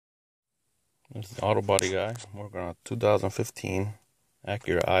This is the auto body guy. I'm working on a 2015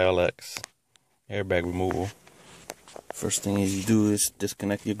 Acura ILX airbag removal. First thing you do is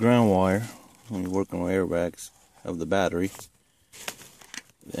disconnect your ground wire when you're working with airbags of the battery.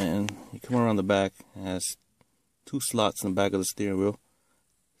 Then you come around the back. It has two slots in the back of the steering wheel,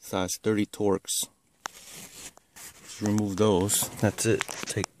 size 30 Torx. Just remove those. That's it.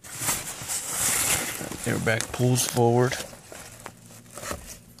 Take airbag pulls forward.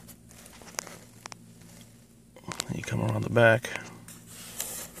 You come around the back.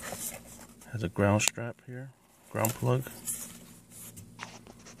 Has a ground strap here, ground plug.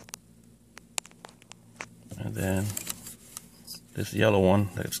 And then this yellow one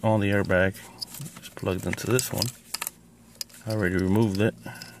that's on the airbag is plugged into this one. I already removed it.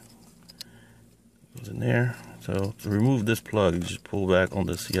 Goes in there. So to remove this plug, you just pull back on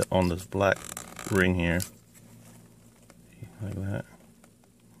this black ring here, like that.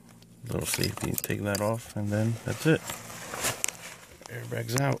 Little safety. Take that off, and then that's it.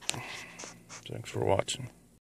 Airbag's out. Thanks for watching.